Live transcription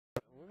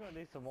gonna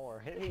do some more.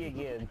 Hit me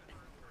again.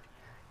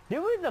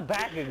 Do it in the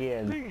back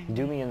again.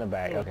 Do me in the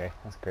back. Okay,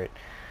 that's great.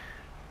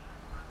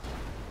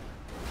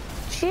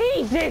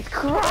 Jesus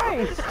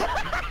Christ!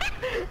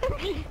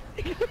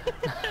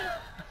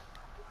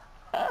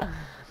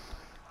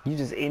 You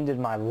just ended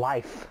my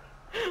life.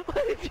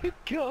 Where did you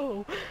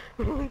go?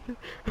 Oh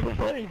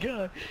my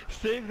god.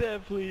 Save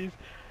that, please.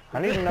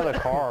 I need another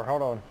car.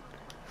 Hold on.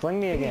 Fling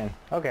me again.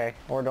 Okay.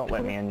 Or don't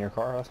let me in your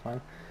car. That's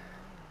fine.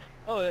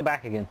 Oh,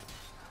 Back again.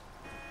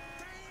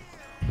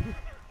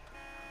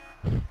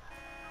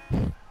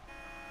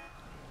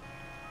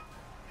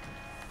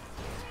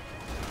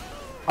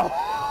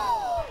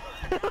 Oh.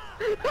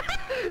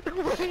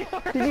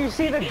 Did you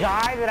see the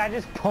guy that I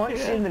just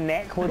punched in the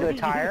neck with a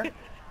tire?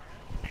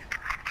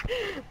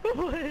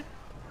 What?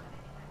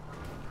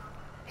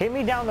 Hit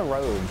me down the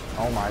road.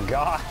 Oh my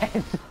god.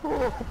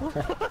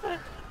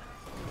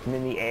 I'm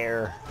in the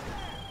air.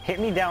 Hit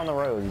me down the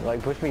road.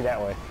 Like, push me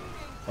that way.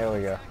 There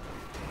we go.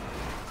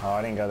 Oh,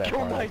 I didn't go that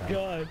far. Oh my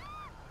god.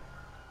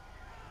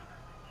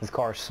 This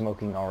car's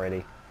smoking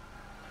already.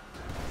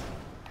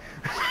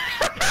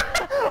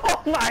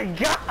 Oh my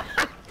god!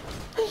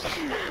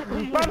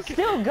 I'm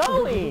still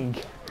going!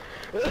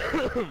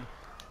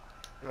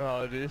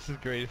 Oh, dude, this is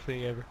the greatest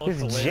thing ever.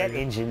 This jet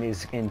engine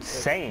is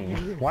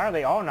insane. Why are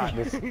they all not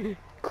this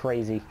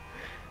crazy?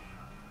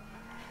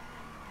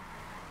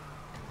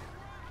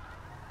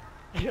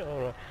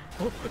 Yo,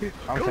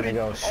 I'm gonna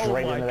go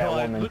straight into that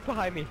woman. Look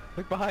behind me.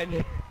 Look behind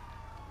me.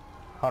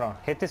 Hold on.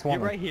 Hit this woman.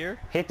 You're right here.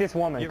 Hit this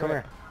woman. Come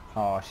right. here.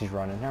 Oh, she's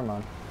running. Never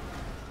mind.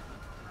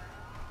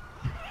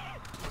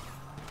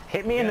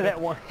 Hit me into that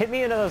one. Hit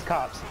me into those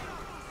cops.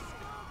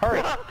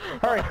 Hurry.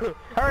 Hurry.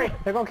 Hurry.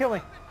 They're gonna kill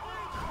me.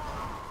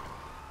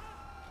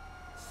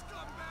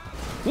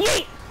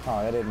 Yeet!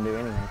 Oh, that didn't do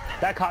anything.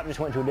 That cop just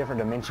went to a different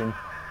dimension.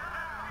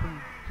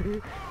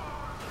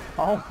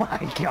 Oh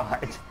my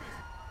god.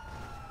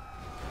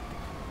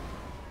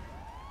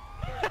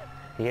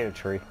 He hit a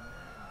tree.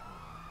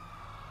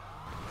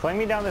 Fling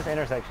me down this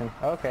intersection.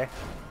 Okay.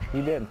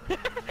 You did.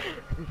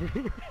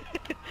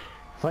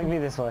 Fling me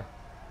this way.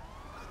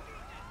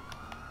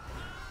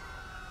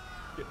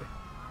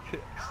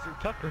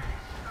 Tucker.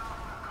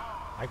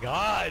 I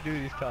gotta do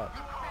these cops.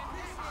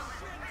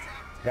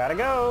 Gotta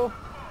go.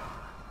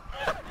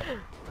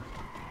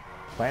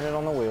 Landed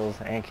on the wheels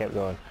and kept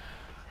going.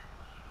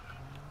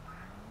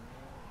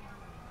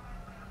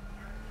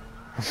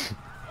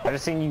 I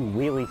just seen you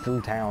wheelie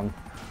through town.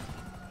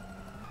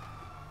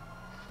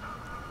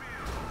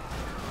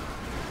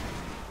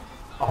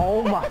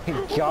 Oh my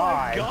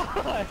god! Oh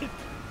my god!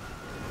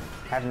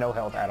 I have no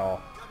health at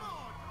all.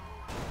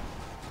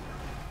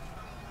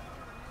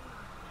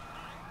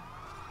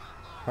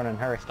 Running,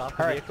 hurry. Stop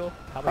the hurry. vehicle.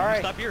 How about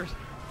you stop yours?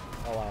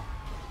 Oh wow.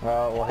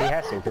 Well, he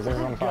has to because this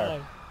is on fire.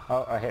 God.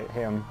 Oh, I hit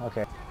him.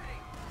 Okay.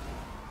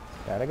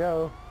 Gotta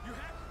go.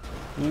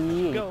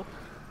 Yeet. Go.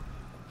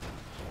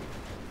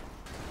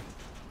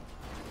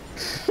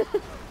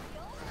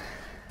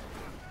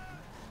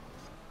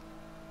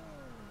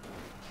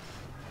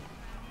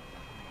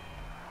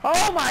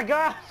 Oh my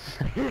god!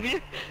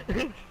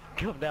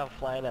 Come down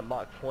flying at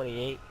Mach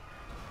 28.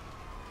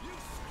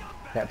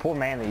 That poor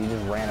man that you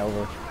just ran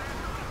over.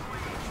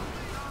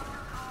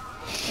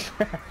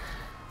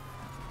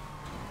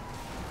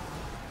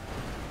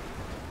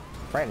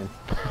 Brandon.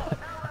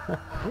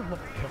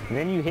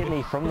 Then you hit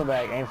me from the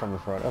back and from the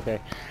front.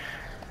 Okay.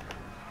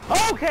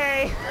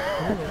 Okay!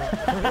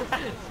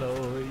 So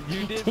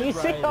you did. Can you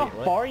see how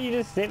far you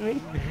just hit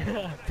me?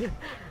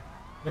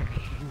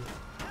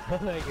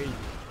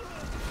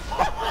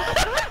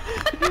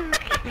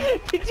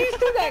 Did you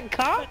see that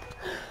cop?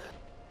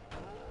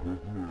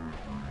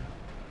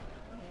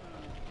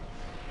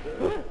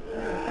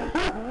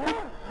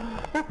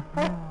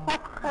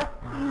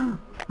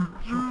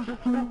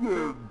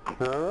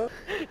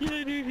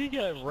 Yeah, dude, he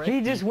got wrecked. He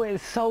just went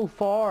so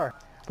far.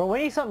 But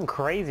we need something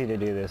crazy to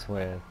do this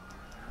with.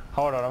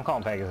 Hold on, I'm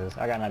calling Pegasus.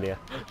 I got an idea.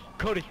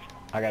 Cody.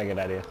 I got a good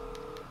idea.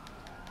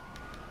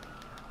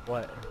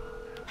 What?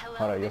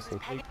 Hold on, you'll see.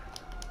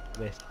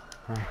 This.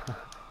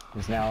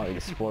 It's now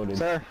exploded.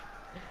 Sir.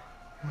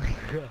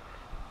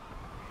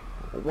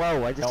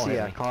 Whoa, I just Don't see hit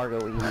a me. car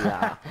go.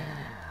 Yeah.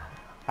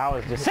 I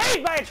was just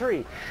saved by a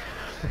tree!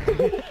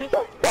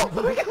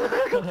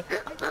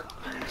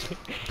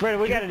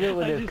 Brandon, we gotta do it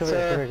with this. Come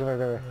here, come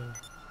here.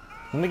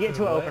 Let me get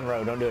to an open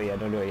road. Don't do it yet,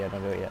 don't do it yet,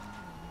 don't do it yet.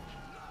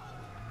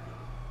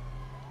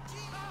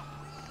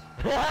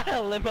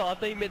 Limbo, I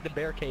thought you meant the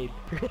barricade.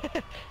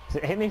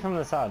 Hit me from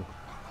the side.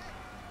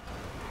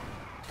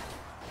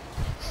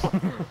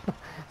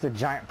 It's a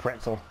giant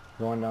pretzel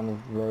going down the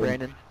road.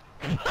 Brandon.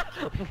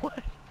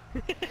 What?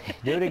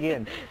 Do it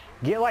again.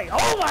 Get like,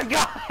 oh my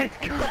god!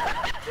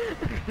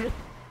 You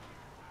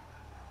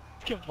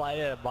can fly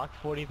at Mach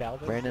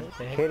 40,000. Brandon.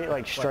 Hit it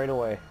like straight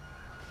away.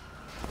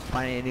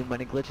 Finding any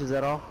money glitches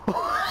at all? Oh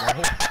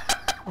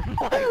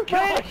my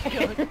god.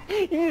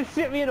 You just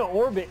sent me into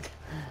orbit.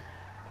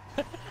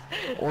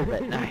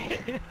 Orbit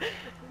night.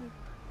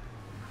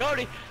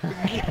 Cody!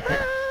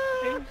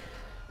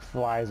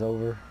 Flies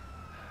over.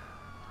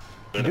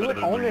 Do it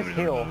on this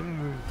hill.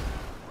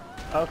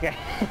 Okay.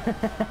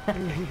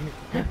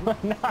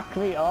 Knock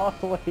me all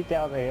the way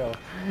down the hill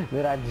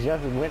that I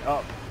just went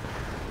up.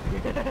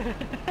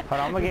 Hold on,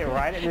 I'm gonna get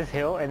right at this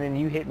hill and then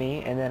you hit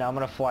me and then I'm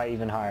gonna fly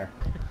even higher.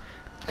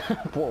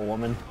 Poor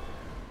woman.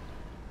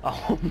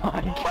 Oh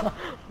my god.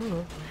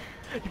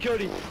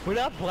 Cody, when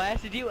I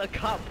blasted you, a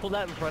cop pulled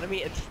out in front of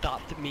me and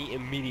stopped me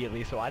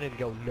immediately, so I didn't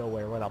go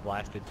nowhere when I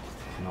blasted.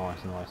 Nice.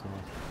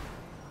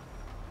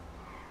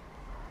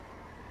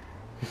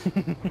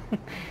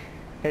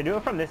 Here, do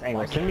it from this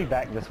angle. Send me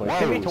back this way. Whoa,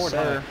 Send me towards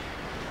sir. her.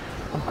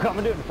 I'm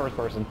gonna do it in first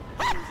person.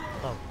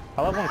 Oh.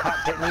 I love when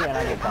cops hit me and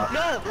I get caught.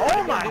 No!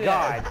 Oh my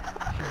god!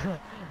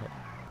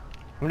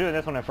 I'm doing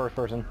this one in first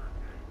person.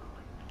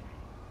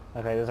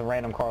 Okay, there's a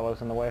random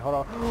Carlos in the way. Hold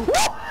on.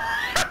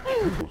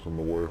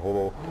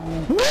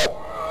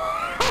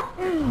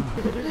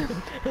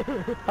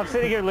 I'm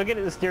sitting here looking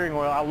at the steering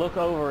wheel. I look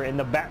over and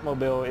the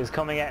Batmobile is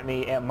coming at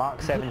me at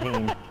Mach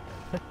 17.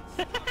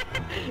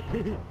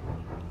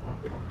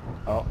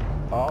 Oh.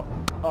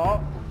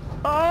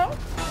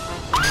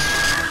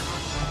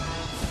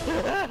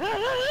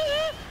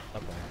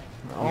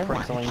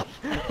 Oh my.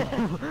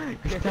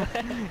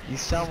 You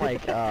sound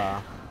like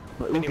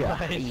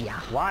Anyways. yeah.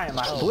 Why am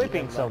I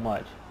flipping so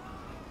much?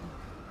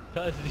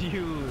 Cause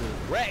you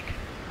wreck.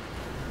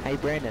 Hey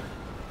Brandon.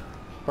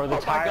 Bro, the Oh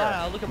my tire. God,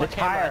 I'll look at my the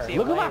camera, I tire. see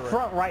Look it at my waver.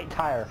 front right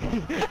tire.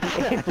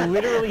 It's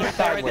literally Stay right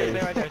sideways.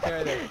 there, stay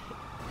right there.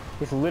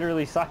 It's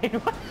literally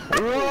sideways.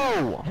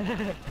 Whoa!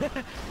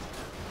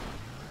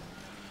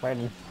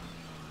 Brandon,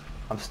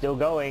 I'm still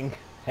going.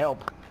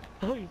 Help.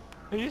 Are you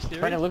serious?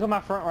 Brandon, look at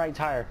my front right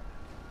tire.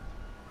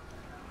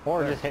 Or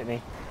Where? just hit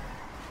me.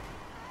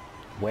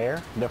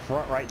 Where? The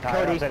front right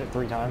tire. Cody. I've said it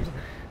 3 times.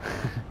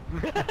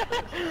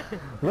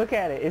 Look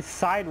at it. It's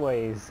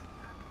sideways.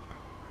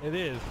 It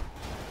is.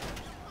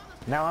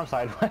 Now I'm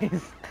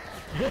sideways.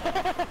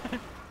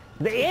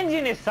 The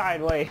engine is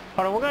sideways.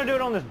 Hold on, we're gonna do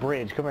it on this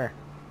bridge. Come here.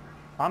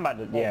 I'm about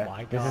to. Yeah. Oh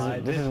my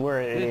God. This is where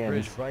it this ends.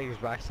 bridge brings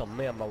back some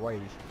me on my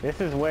ways.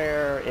 This is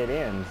where it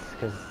ends,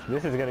 because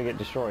this is gonna get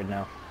destroyed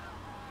now.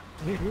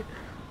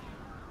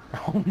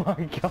 Oh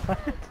my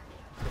god.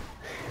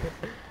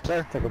 Sir.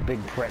 It's like a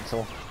big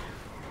pretzel.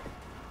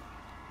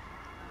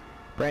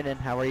 Brandon,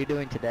 how are you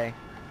doing today?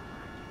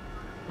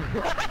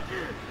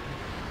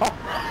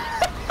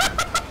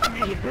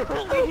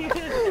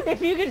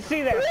 If you could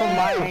see that from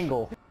my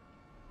angle.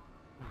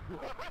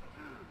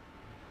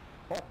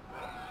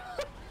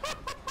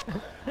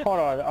 Hold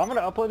on, I'm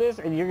gonna upload this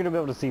and you're gonna be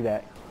able to see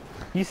that.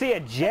 You see a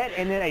jet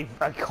and then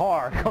a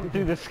car come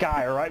through the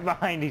sky right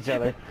behind each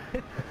other.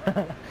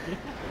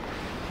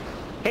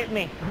 Hit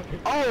me.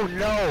 Oh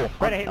no!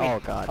 Brandon, hit me. Oh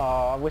god.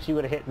 Oh, I wish you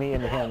would have hit me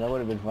into him. That would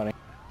have been funny.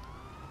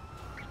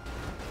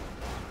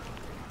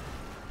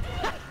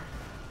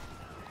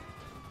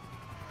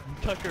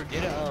 Tucker,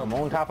 get a I'm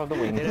on top of the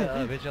wing. get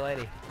a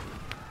vigilante.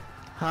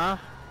 Huh?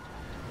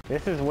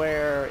 This is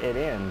where it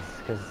ends,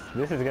 because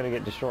this is gonna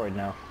get destroyed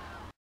now.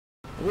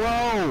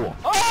 Whoa!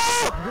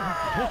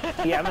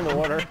 Yeah, I'm in the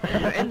water.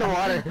 In the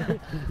water.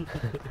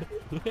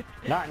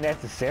 Not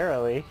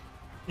necessarily.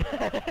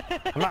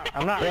 I'm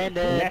not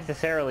Brandon.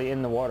 necessarily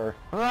in the water.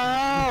 Whoa!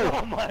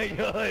 Oh my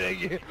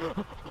god!